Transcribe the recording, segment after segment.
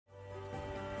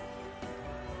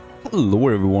Hello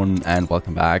everyone and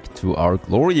welcome back to our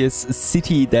glorious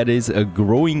city that is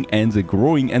growing and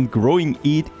growing and growing.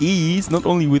 It is not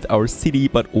only with our city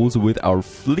but also with our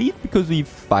fleet, because we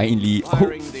finally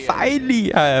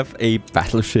have a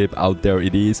battleship out there.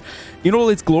 It is in all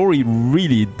its glory.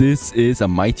 Really, this is a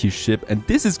mighty ship, and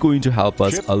this is going to help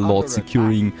us a lot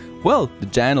securing, well, the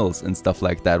channels and stuff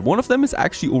like that. One of them is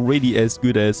actually already as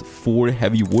good as 4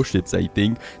 heavy warships, I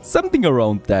think. Something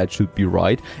around that should be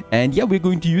right. And yeah, we're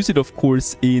going to use it, of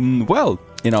course, in, well,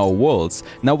 in our worlds.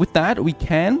 Now with that, we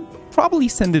can probably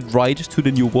send it right to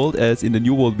the new world, as in the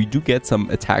new world we do get some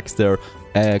attacks there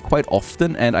quite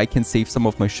often, and I can save some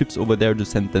of my ships over there to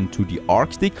send them to the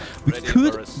Arctic. We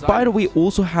could, by the way,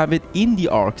 also have it in the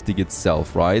Arctic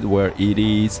itself, right, where it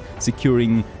is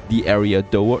securing the area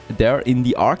there. In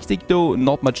the Arctic, though,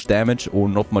 not much damage or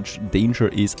not much danger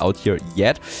is out here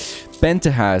yet. Bente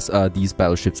has these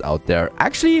battleships out there.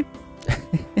 Actually,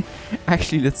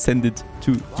 let's send it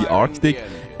to the Arctic.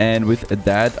 And with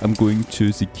that, I'm going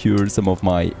to secure some of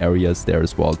my areas there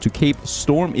as well. To Cape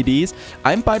Storm it is.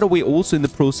 I'm, by the way, also in the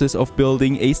process of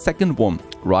building a second one,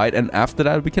 right? And after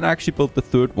that, we can actually build the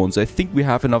third one. So I think we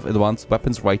have enough advanced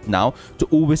weapons right now to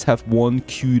always have one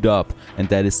queued up. And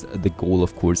that is the goal,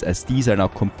 of course, as these are now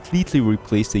completely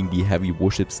replacing the heavy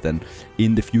warships then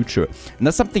in the future. And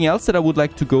that's something else that I would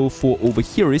like to go for over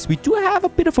here is we do have a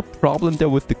bit of a problem there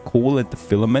with the coal and the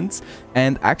filaments.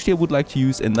 And actually, I would like to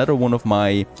use another one of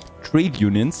my trade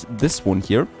unions, this one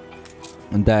here,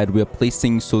 and that we are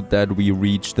placing so that we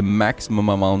reach the maximum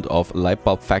amount of light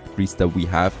bulb factories that we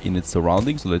have in its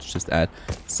surroundings. So let's just add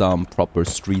some proper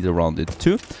street around it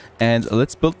too. And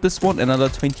let's build this one, another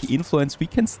 20 influence. We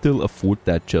can still afford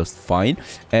that just fine.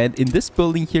 And in this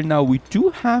building here now, we do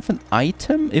have an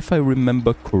item, if I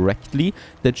remember correctly,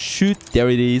 that should, there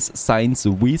it is, science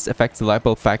whiz, affects the light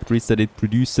bulb factories, that it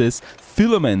produces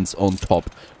filaments on top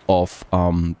of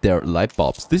their light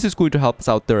bulbs. This is going to help us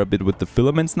out there a bit with the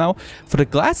filaments now. For the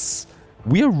glass,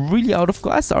 we are really out of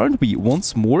glass, aren't we?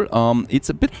 Once more, it's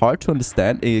a bit hard to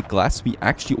understand. Glass we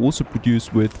actually also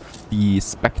produce with the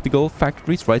spectacle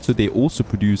factories, right? So they also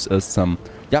produce some,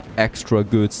 yep, extra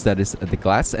goods, that is the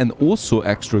glass, and also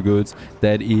extra goods,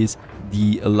 that is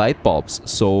the light bulbs.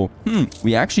 So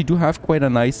we actually do have quite a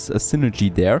nice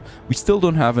synergy there. We still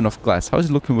don't have enough glass. How's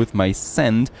it looking with my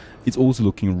sand? It's also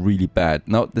looking really bad.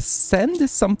 Now the sand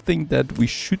is something that we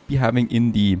should be having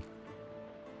in the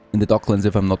docklands,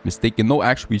 if I'm not mistaken. No,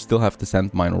 actually, we still have the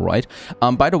sand mine, right?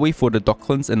 By the way, for the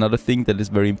docklands, another thing that is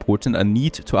very important, I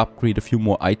need to upgrade a few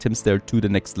more items there to the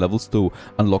next levels to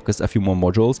unlock us a few more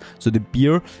modules. So the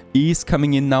beer is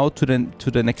coming in now to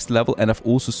the next level, and I've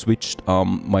also switched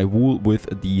my wool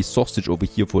with the sausage over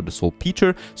here for the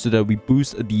saltpeter, so that we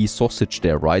boost the sausage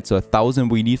there, right? So 1,000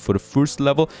 we need for the first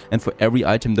level, and for every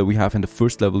item that we have in the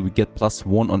first level, we get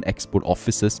 +1 on export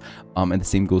offices, and the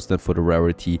same goes then for the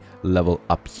rarity level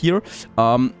up here.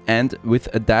 And with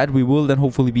that, we will then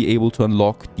hopefully be able to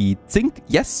unlock the zinc.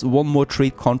 Yes, one more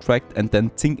trade contract, and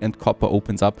then zinc and copper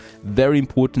opens up. Very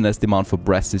important, as demand for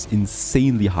brass is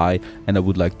insanely high, and I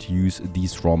would like to use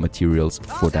these raw materials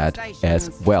for that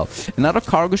as well. Another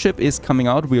cargo ship is coming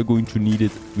out. We are going to need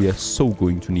it. We are so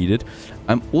going to need it.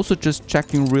 I'm also just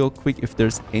checking real quick if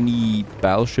there's any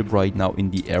battleship right now in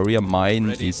the area.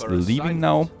 Mine is leaving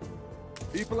now.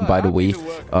 By the way,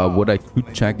 what I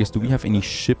could check is, do we have any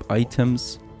ship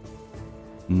items?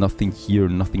 Nothing here,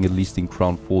 nothing at least in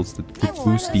Crown Falls that could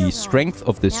boost the strength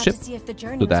of this ship.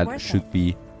 So that should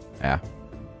be, yeah,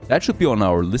 that should be on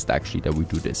our list actually, that we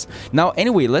do this. Now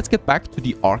anyway, let's get back to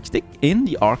the Arctic. In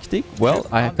the Arctic, well,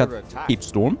 I have got Cape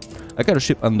Storm. I got a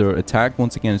ship under attack.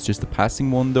 Once again, it's just a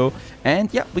passing one though.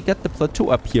 And yeah, we got the plateau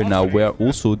up here now, where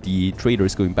also the trader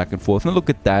is going back and forth. Now look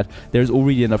at that. There's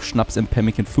already enough schnapps and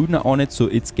pemmican food now on it, so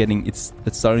it's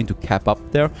starting to cap up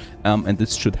there. And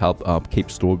this should help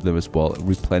Cape Storm them as well,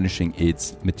 replenishing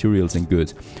its materials and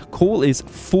goods. Coal is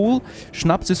full,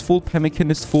 schnapps is full,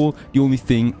 pemmican is full. The only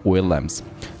thing, oil lamps.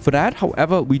 For that,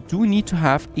 however, we do need to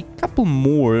have a couple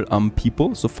more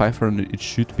people, so 500 it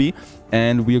should be.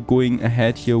 And we are going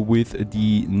ahead here with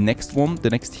the next one, the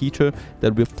next heater,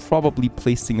 that we're probably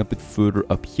placing a bit further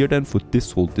up here then for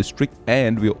this whole district.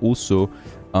 And we are also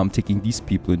taking these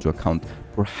people into account.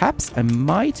 Perhaps I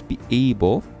might be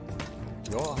able...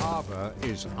 Your harbor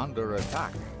is under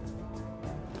attack.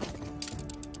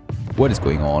 What is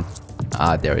going on?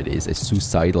 Ah, there it is, a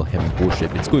suicidal heavy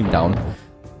warship. It's going down.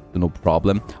 No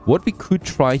problem. What we could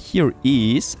try here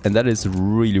is, and that is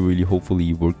really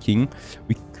hopefully working,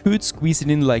 we could squeeze it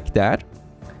in like that.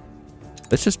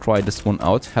 Let's just try this one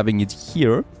out, having it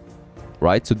here,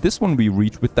 right? So this one we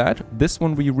reach with that, this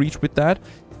one we reach with that,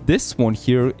 This one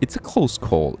here, it's a close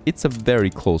call. It's a very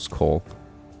close call.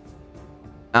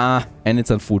 And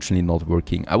it's unfortunately not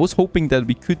working. I was hoping that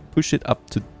we could push it up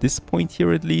to this point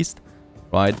here at least.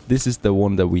 Right, this is the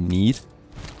one that we need.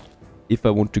 If I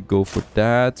want to go for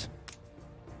that,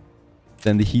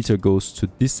 then the heater goes to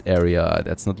this area.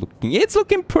 That's not looking... It's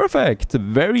looking perfect.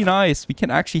 Very nice. We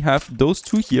can actually have those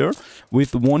two here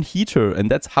with one heater.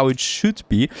 And that's how it should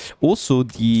be. Also,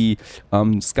 the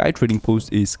sky trading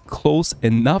post is close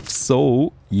enough.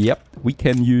 So, yep, we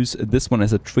can use this one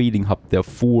as a trading hub there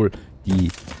for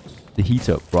the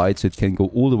heater, right? So it can go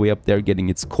all the way up there getting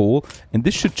its coal. And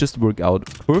this should just work out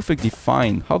perfectly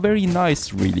fine. How very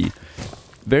nice, really.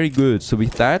 Very good. So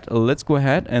with that, let's go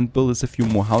ahead and build us a few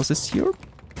more houses here.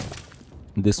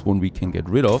 This one we can get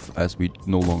rid of as we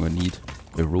no longer need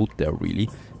a road there really.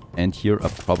 And here I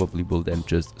probably will then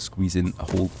just squeeze in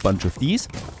a whole bunch of these.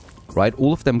 Right,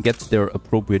 all of them get their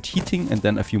appropriate heating and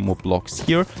then a few more blocks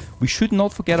here. We should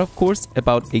not forget, of course,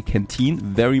 about a canteen.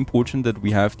 Very important that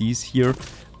we have these here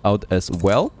out as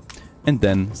well. And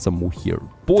then some more here.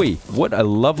 Boy, what a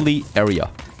lovely area.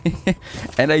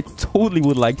 And I totally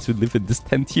would like to live in this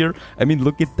tent here. I mean,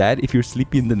 look at that. If you're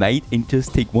sleepy in the night and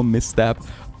just take one misstep,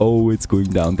 oh, it's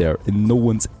going down there. And no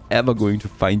one's ever going to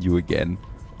find you again.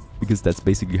 Because that's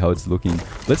basically how it's looking.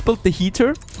 Let's build the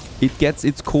heater. It gets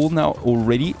its coal now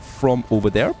already from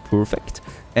over there. Perfect.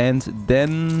 And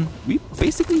then we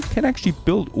basically can actually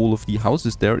build all of the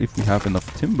houses there if we have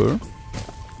enough timber.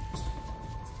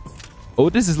 Oh,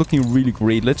 this is looking really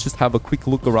great. Let's just have a quick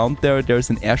look around there.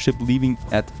 There's an airship leaving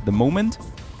at the moment.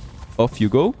 Off you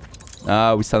go.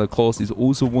 Santa Claus is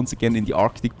also once again in the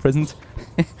Arctic present.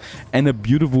 And a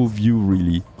beautiful view,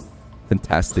 really.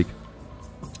 Fantastic.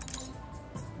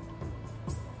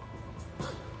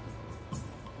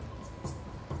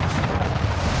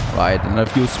 Right, and a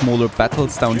few smaller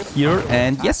battles down here.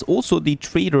 And yes, also the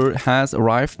trader has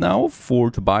arrived now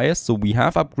for Tobias. So we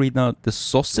have upgraded now the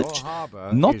sausage.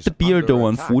 Not the beer though,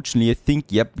 unfortunately. I think,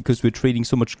 yep, because we're trading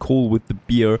so much coal with the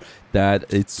beer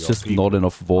that it's just not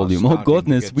enough volume. Oh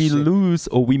goodness, we lose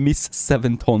or we miss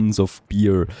 7 tons of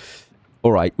beer.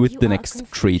 Alright, with the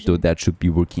next trade though, that should be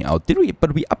working out. Did we?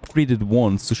 But we upgraded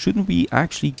once, so shouldn't we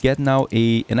actually get now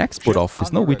an export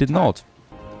office? No, we did not.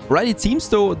 Right, it seems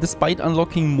though, despite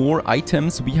unlocking more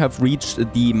items, we have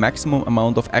reached the maximum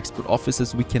amount of export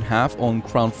offices we can have on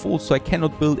Crown Falls. So I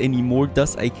cannot build any more,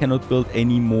 thus I cannot build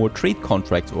any more trade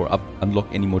contracts or unlock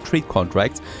any more trade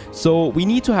contracts. So we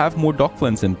need to have more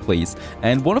docklands in place.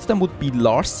 And one of them would be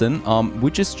Larson,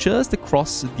 which is just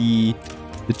across the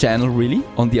channel really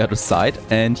on the other side.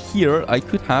 And here I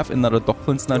could have another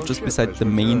docklands now just beside the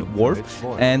main wharf.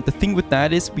 And the thing with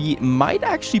that is we might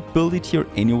actually build it here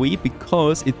anyway,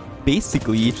 because it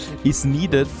basically is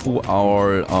needed for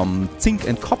our zinc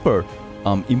and copper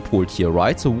import here,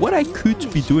 right? So what I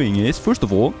could be doing is, first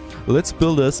of all, let's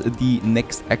build us the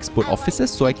next export offices.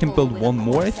 So I can build one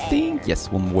more, I think.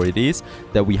 Yes, one more it is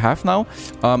that we have now.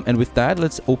 And with that,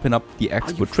 let's open up the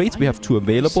export trades. We have 2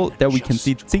 available. There we can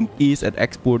see zinc is at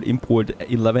export import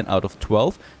 11 out of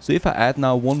 12. So if I add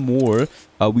now one more,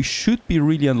 we should be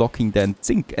really unlocking then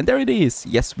zinc. And there it is.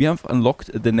 Yes, we have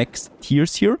unlocked the next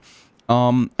tiers here.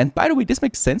 And by the way, this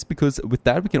makes sense because with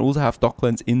that we can also have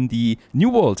docklands in the New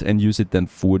World and use it then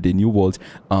for the New World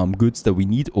goods that we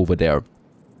need over there.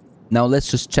 Now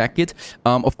let's just check it.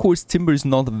 Of course, timber is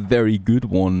not a very good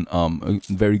one, a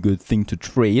very good thing to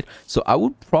trade. So I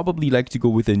would probably like to go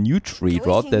with a new trade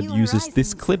route that uses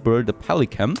this clipper, the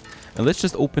Pelican. And let's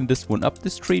just open this one up,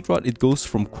 this trade route. It goes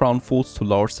from Crown Falls to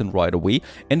Larson right away.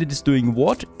 And it is doing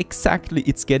what? Exactly,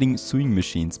 it's getting sewing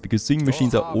machines, because sewing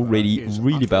machines are already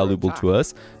really valuable to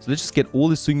us. So let's just get all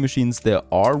the sewing machines there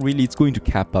are. Really, it's going to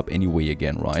cap up anyway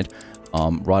again, right?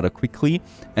 Rather quickly.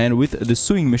 And with the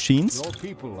sewing machines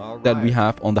that we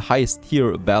have on the highest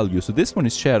tier value, so this one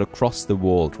is shared across the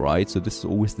world, right? So this is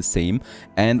always the same,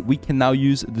 and we can now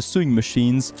use the sewing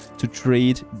machines to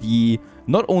trade the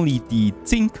not only the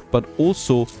zinc but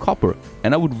also copper.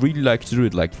 And I would really like to do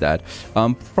it like that.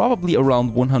 Probably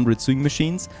around 100 sewing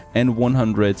machines and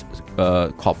 100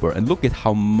 copper. And look at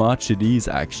how much it is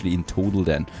actually in total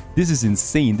then. This is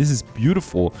insane. This is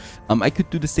beautiful. I could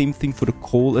do the same thing for the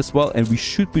coal as well, and we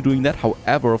should be doing that.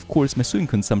 However, of course, my sewing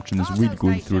consumption is really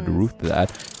going through the roof to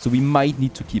that. So we might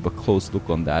need to keep a close look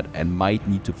on that and might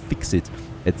need to fix it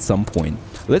at some point.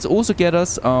 Let's also get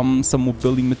us some more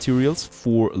building materials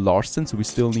for Larson. So we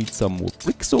still need some more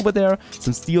bricks over there,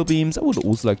 some steel beams. I would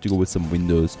also like to go with some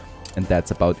windows, and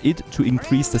that's about it to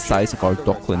increase the size of our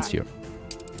docklands here.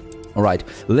 Alright,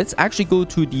 let's actually go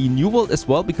to the New World as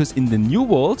well, because in the New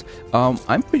World,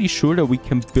 I'm pretty sure that we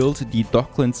can build the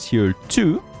docklands here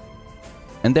too.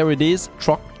 And there it is,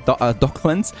 truck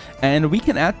docklands, and we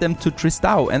can add them to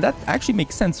Tristão. And that actually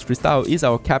makes sense. Tristão is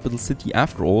our capital city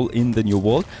after all in the New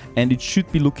World, and it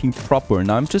should be looking proper.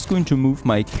 Now I'm just going to move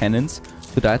my cannons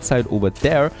to that side over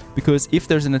there, because if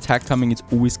there's an attack coming, it's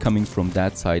always coming from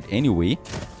that side anyway.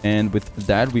 And with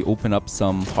that, we open up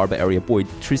some harbor area. Boy,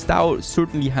 Tristão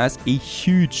certainly has a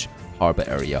huge harbor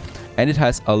area, and it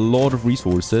has a lot of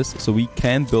resources, so we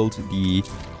can build the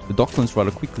docklands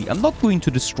rather quickly. I'm not going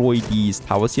to destroy these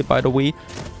towers here, by the way.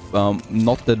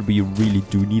 Not that we really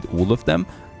do need all of them,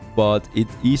 but it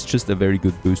is just a very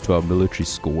good boost to our military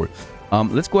score.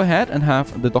 Let's go ahead and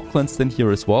have the docklands then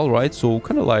here as well, right? So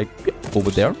kind of like over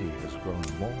there.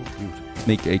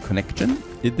 Make a connection.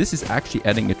 This is actually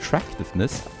adding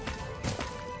attractiveness.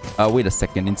 Wait a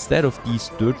second. Instead of these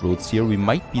dirt roads here, we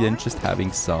might be then just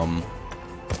having some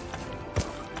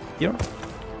here.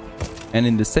 And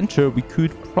in the center, we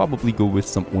could probably go with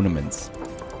some ornaments.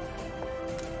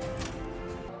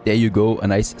 There you go, a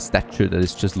nice statue that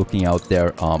is just looking out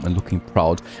there and looking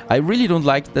proud. I really don't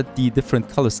like that the different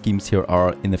color schemes here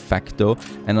are in effect though.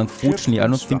 And unfortunately, I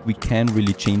don't think we can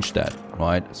really change that,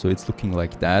 right? So it's looking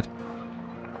like that.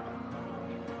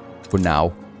 For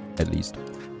now, at least.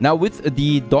 Now with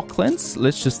the docklands,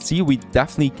 let's just see. We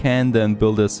definitely can then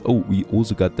build us... Oh, we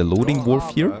also got the loading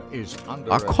wharf here.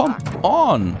 Ah, come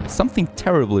on! Something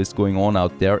terrible is going on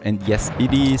out there. And yes,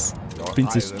 it is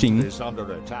Princess Jing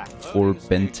or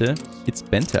Bente. It's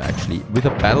Bente actually, with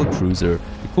a battle cruiser.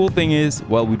 The cool thing is,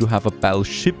 well, we do have a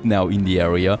battleship now in the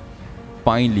area.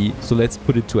 Finally, so let's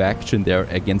put it to action there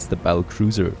against the battle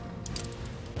cruiser.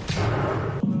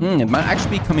 It might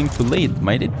actually be coming too late.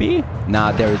 Might it be?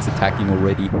 Nah, there it's attacking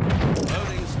already.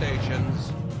 Loading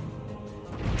stations.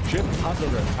 Ship under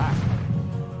attack.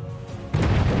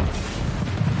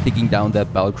 Taking down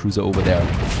that battle cruiser over there.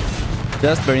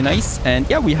 Just very nice. And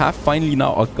yeah, we have finally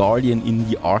now a guardian in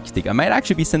the Arctic. I might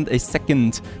actually be sent a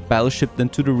second battleship then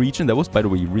to the region. That was, by the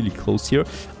way, really close here.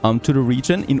 To the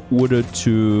region in order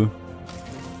to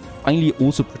finally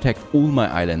also protect all my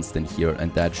islands then here,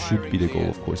 and that should be the goal,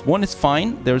 of course. One is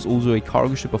fine. There's also a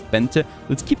cargo ship of Bente.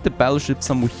 Let's keep the battleship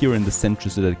somewhere here in the center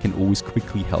so that it can always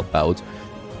quickly help out.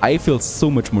 I feel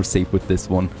so much more safe with this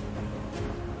one.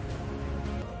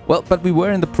 Well, but we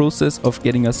were in the process of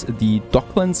getting us the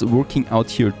docklands working out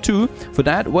here too. For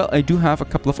that, well, I do have a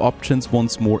couple of options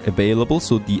once more available.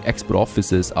 So the export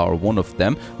offices are one of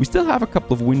them. We still have a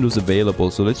couple of windows available.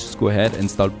 So let's just go ahead and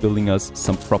start building us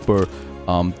some proper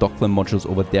dockland modules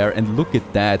over there. And look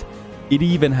at that. It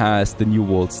even has the New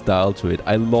World style to it.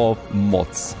 I love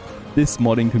mods. This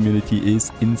modding community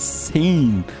is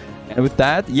insane. And with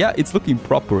that, yeah, it's looking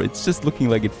proper. It's just looking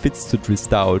like it fits to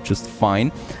Tristão just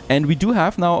fine. And we do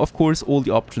have now, of course, all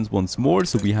the options once more.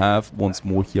 So we have once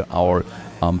more here our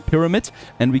pyramid.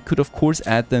 And we could, of course,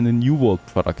 add then a New World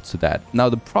product to that. Now,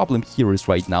 the problem here is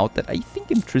right now that I think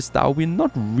in Tristão, we're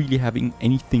not really having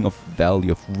anything of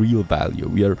value, of real value.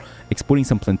 We are exporting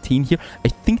some plantain here. I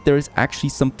think there is actually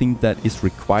something that is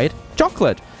required.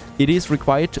 Chocolate! It is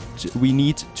required. We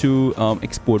need to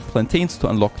export plantains to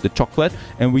unlock the chocolate,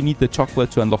 and we need the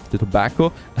chocolate to unlock the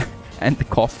tobacco and the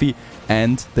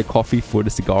coffee for the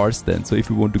cigars then. So if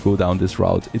we want to go down this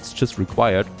route, it's just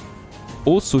required.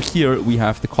 Also here we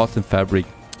have the cotton fabric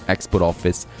export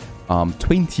office,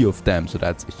 20 of them, so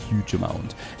that's a huge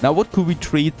amount. Now what could we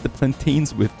trade the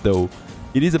plantains with though?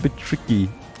 It is a bit tricky,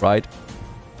 right?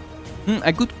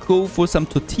 I could go for some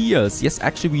tortillas. Yes,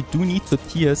 actually, we do need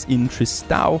tortillas in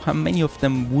Tristão. How many of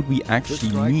them would we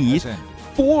actually need?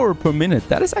 4 per minute.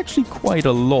 That is actually quite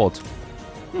a lot.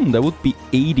 That would be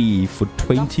 80 for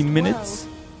 20 minutes.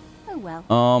 Oh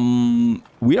well.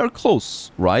 We are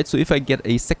close, right? So if I get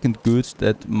a second good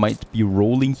that might be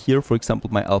rolling here, for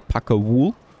example, my alpaca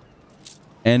wool,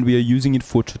 and we are using it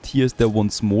for tortillas there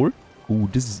once more. Oh,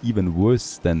 this is even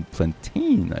worse than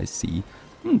plantain, I see.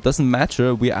 Doesn't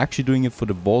matter. We're actually doing it for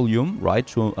the volume, right?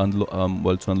 To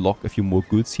unlock a few more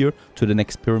goods here to the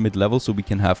next pyramid level, so we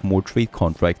can have more trade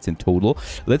contracts in total.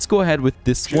 Let's go ahead with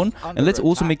this one, and let's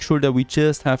also make sure that we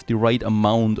just have the right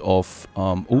amount of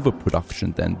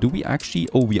overproduction. Then, do we actually?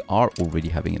 Oh, we are already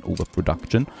having an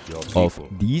overproduction of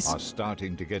these. Are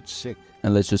starting to get sick.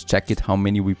 And let's just check it. How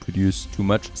many we produce? Too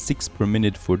much. 6 per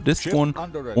minute for this one.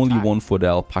 Only 1 for the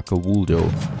alpaca wool, though.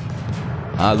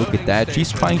 Ah, look at that.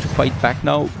 She's trying to fight back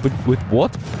now. But with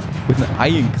what? With an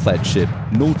ironclad ship.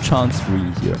 No chance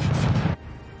really here.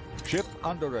 Ship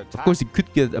under attack. Of course, it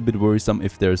could get a bit worrisome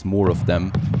if there's more of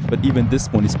them. But even this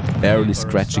one is barely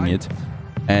scratching it.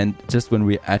 And just when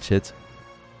we're at it,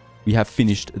 we have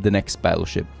finished the next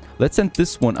battleship. Let's send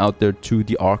this one out there to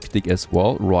the Arctic as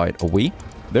well right away.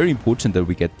 Very important that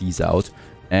we get these out.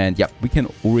 And yeah, we can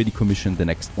already commission the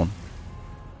next one.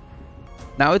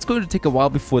 Now it's going to take a while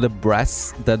before the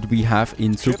brass that we have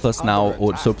in surplus now,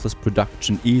 or surplus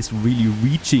production, is really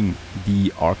reaching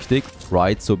the Arctic,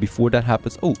 right? So before that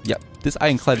happens... Oh, yeah, this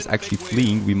ironclad is actually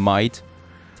fleeing. We might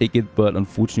take it, but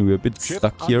unfortunately we're a bit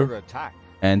stuck here.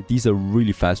 And these are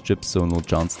really fast ships, so no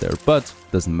chance there. But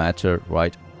doesn't matter,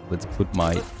 right? Let's put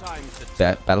my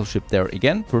battleship there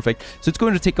again. Perfect. So it's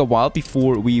going to take a while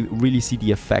before we really see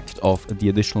the effect of the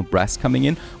additional brass coming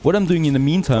in. What I'm doing in the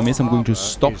meantime is I'm going to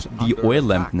stop the oil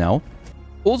lamp now.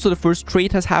 Also, the first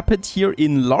trade has happened here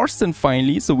in Larsen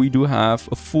finally. So we do have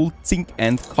a full zinc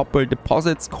and copper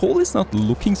deposits. Coal is not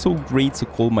looking so great, so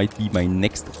coal might be my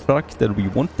next product that we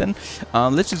want then.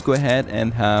 Let's just go ahead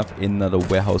and have another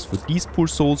warehouse for these poor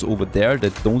souls over there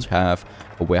that don't have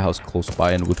a warehouse close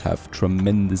by and would have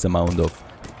tremendous amount of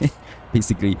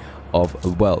basically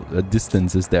of, well,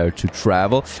 distances there to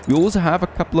travel. We also have a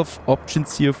couple of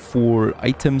options here for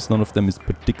items. None of them is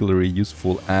particularly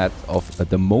useful at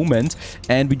the moment.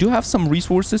 And we do have some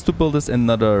resources to build us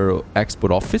another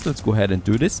export office. Let's go ahead and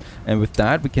do this. And with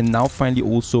that, we can now finally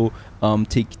also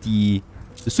take the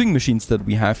sewing machines that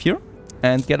we have here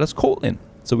and get us coal in.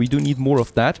 So we do need more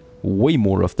of that. Way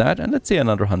more of that, and let's say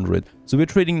another 100. So we're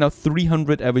trading now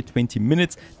 300 every 20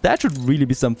 minutes. That should really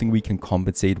be something we can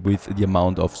compensate with the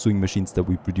amount of sewing machines that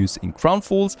we produce in Crown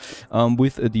Falls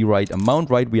with the right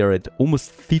amount, right? We are at almost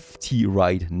 50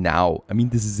 right now. I mean,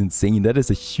 this is insane. That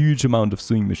is a huge amount of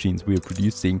sewing machines we are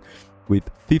producing with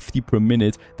 50 per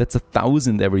minute. That's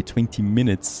 1,000 every 20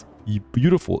 minutes.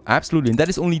 Beautiful, absolutely. And that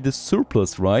is only the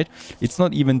surplus, right? It's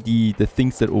not even the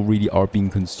things that already are being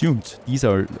consumed. These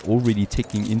are already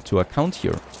taking into account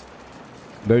here.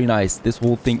 Very nice. This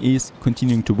whole thing is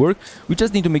continuing to work. We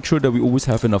just need to make sure that we always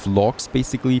have enough logs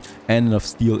basically and enough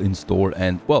steel in store,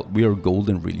 and well, we are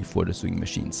golden really for the sewing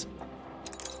machines.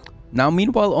 Now,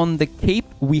 meanwhile, on the Cape,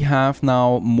 we have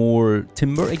now more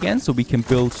timber again, so we can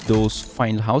build those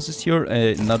final houses here.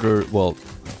 Another, well,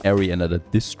 area, another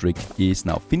district is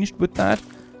now finished with that.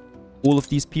 All of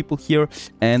these people here,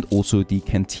 and also the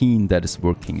canteen that is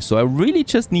working. So I really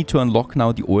just need to unlock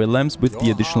now the oil lamps with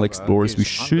the additional explorers. We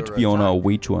should be on our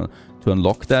way to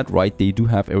unlock that, right? They do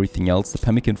have everything else, the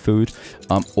pemmican food.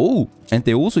 Oh, and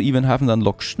they also even haven't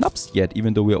unlocked schnapps yet,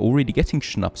 even though we're already getting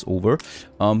schnapps over.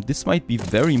 This might be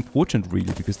very important,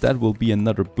 really, because that will be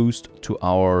another boost to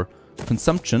our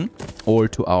consumption, or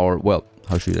to our, well,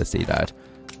 how should I say that?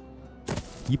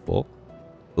 People.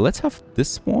 Let's have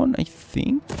this one, I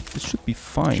think. This should be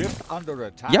fine.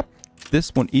 Yep,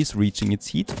 this one is reaching its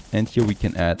heat. And here we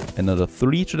can add another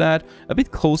 3 to that. A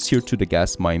bit close here to the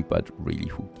gas mine, but really,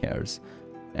 who cares?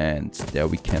 And there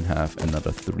we can have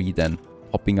another 3 then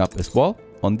popping up as well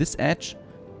on this edge.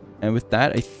 And with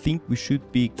that, I think we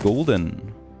should be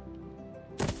golden.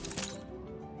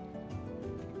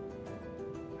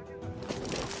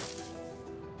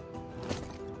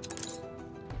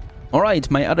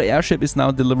 Alright, my other airship is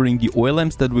now delivering the oil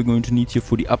lamps that we're going to need here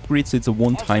for the upgrade, so it's a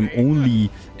one-time only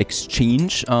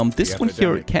exchange. This one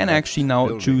here can actually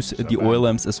now choose the oil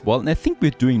lamps as well, and I think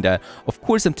we're doing that. Of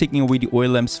course, I'm taking away the oil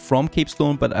lamps from Cape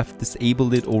Stone, but I've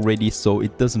disabled it already, so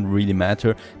it doesn't really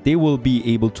matter. They will be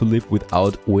able to live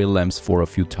without oil lamps for a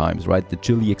few times, right? The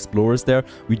Chile explorers there,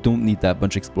 we don't need that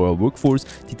much explorer workforce.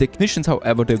 The technicians,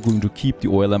 however, they're going to keep the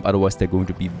oil lamp, otherwise they're going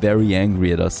to be very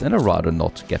angry at us, and I'd rather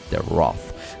not get their wrath.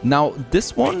 Now,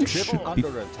 this one should be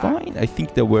fine. I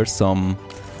think there were some...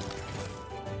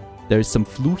 There's some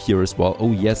flu here as well.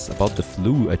 Oh yes, about the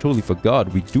flu. I totally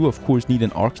forgot. We do, of course, need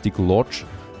an Arctic Lodge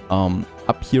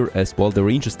up here as well. The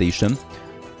ranger station.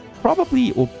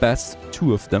 Probably, or best,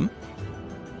 2 of them.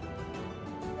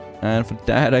 And for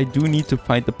that, I do need to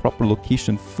find the proper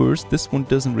location first. This one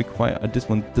doesn't require... this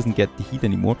one doesn't get the heat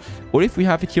anymore. Or if we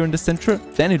have it here in the center,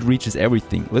 then it reaches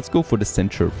everything. Let's go for the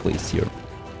center place here.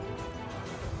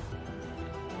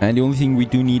 And the only thing we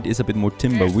do need is a bit more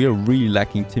timber. We are really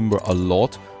lacking timber a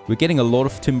lot. We're getting a lot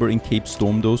of timber in Cape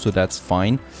Storm though, so that's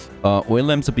fine. Oil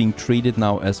lamps are being traded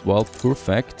now as well.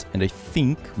 Perfect. And I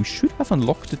think we should have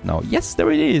unlocked it now. Yes,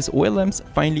 there it is. Oil lamps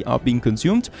finally are being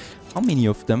consumed. How many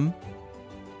of them?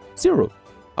 0.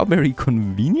 How very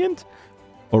convenient.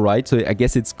 Alright, so I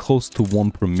guess it's close to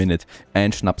 1 per minute.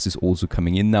 And Schnapps is also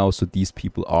coming in now, so these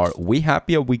people are way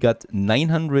happier. We got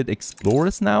 900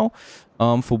 explorers now.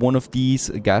 For one of these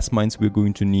gas mines, we're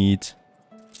going to need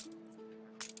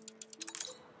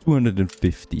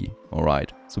 250.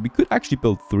 Alright, so we could actually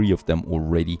build 3 of them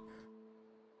already.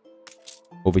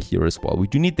 Over here as well. We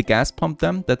do need the gas pump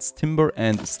then. That's timber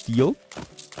and steel.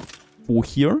 4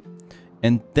 here.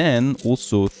 And then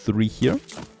also 3 here.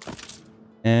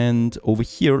 And over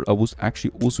here, I was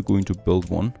actually also going to build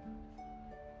one.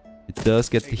 It does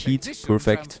get the heat.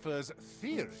 Perfect.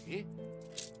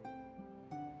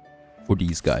 for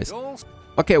these guys.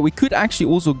 Okay, we could actually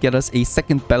also get us a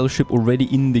second battleship already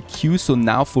in the queue. So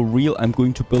now for real, I'm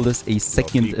going to build us a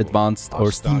second advanced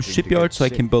or steam shipyard. So I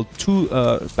can build 2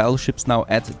 battleships now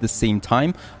at the same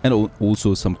time. And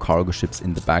also some cargo ships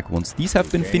in the back once these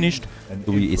have been finished.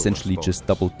 So we essentially just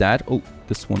doubled that. Oh,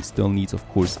 this one still needs, of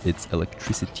course, its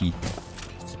electricity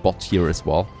spot here as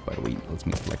well. By the way, let's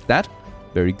make it like that.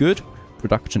 Very good.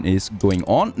 Production is going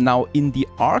on. Now in the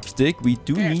Arctic, we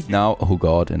do need now... Oh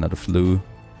god, another flu.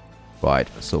 Right,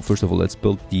 so first of all, let's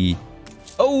build the...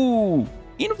 Oh!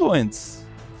 Influence!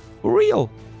 For real!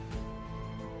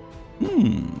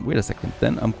 Wait a second.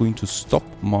 Then I'm going to stop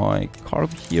my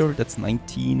cargo here. That's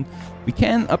 19. We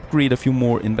can upgrade a few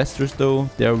more investors though.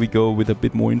 There we go with a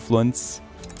bit more influence.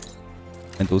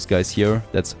 And those guys here,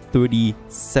 that's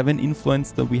 37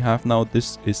 influence that we have now.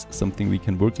 This is something we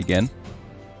can work again.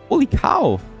 Holy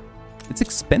cow! It's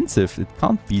expensive. It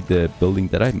can't be the building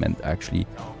that I meant, actually.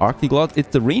 Arctic lot. It's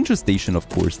the ranger station, of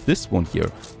course. This one here.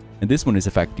 And this one is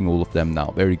affecting all of them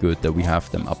now. Very good that we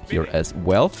have them up here as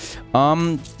well.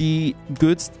 The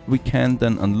goods we can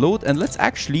then unload. And let's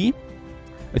actually...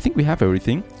 I think we have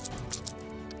everything.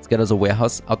 Let's get us a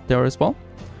warehouse out there as well.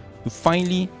 To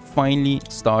finally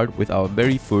start with our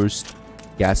very first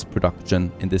gas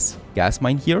production in this gas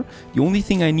mine here. The only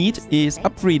thing I need is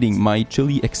upgrading my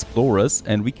Chile Explorers,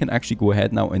 and we can actually go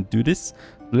ahead now and do this.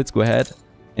 Let's go ahead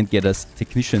and get us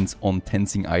technicians on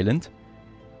Tenzing Island.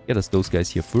 Get us those guys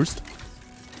here first.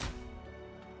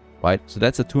 Right, so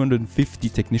that's a 250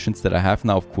 technicians that I have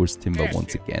now. Of course, timber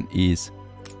once again is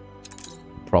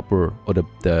proper, or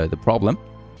the problem.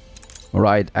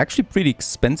 Alright, actually pretty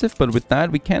expensive, but with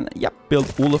that we can,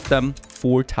 build all of them.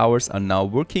 4 towers are now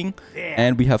working.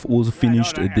 And we have also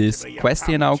finished this quest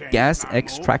here now. Gas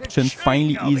extraction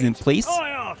finally is in place.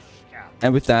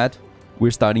 And with that,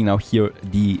 we're starting now here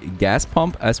the gas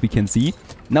pump, as we can see.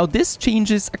 Now this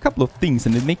changes a couple of things,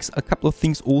 and it makes a couple of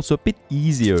things also a bit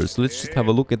easier. So let's just have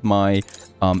a look at my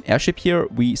airship here.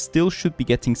 We still should be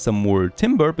getting some more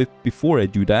timber, but before I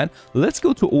do that, let's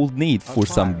go to Old Nate for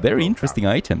some very interesting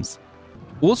items.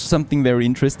 Also something very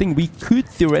interesting, we could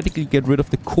theoretically get rid of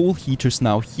the coal heaters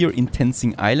now here in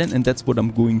Tenzing Island, and that's what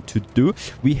I'm going to do.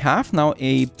 We have now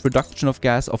a production of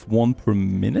gas of 1 per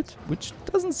minute, which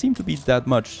doesn't seem to be that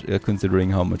much considering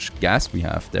how much gas we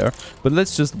have there. But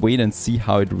let's just wait and see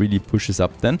how it really pushes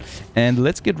up then. And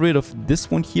let's get rid of this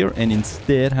one here and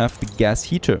instead have the gas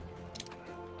heater.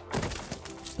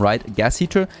 Right, gas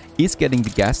heater is getting the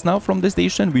gas now from the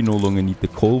station. We no longer need the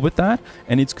coal with that,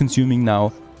 and it's consuming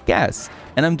now gas.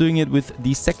 And I'm doing it with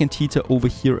the second heater over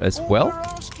here as well.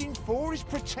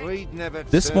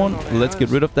 This one, let's get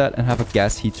rid of that and have a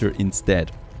gas heater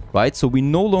instead. Right, so we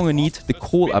no longer need the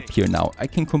coal up here now. I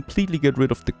can completely get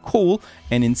rid of the coal,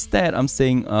 and instead I'm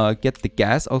saying get the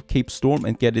gas out Cape Storm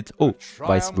and get it,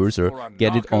 vice versa,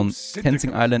 get it on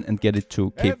Tenzing Island and get it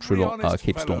to Cape Storm.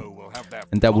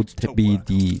 And that would be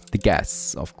the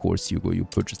gas, of course, Hugo. You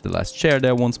purchased the last share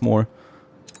there once more.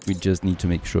 We just need to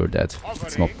make sure that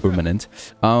it's not permanent.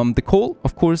 The coal,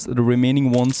 of course, the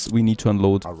remaining ones we need to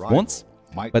unload once.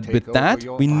 But with that,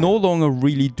 we no longer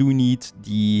really do need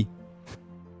the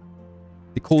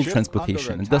coal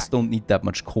transportation, and thus don't need that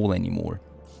much coal anymore.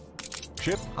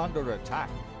 Ship under attack.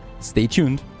 Stay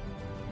tuned.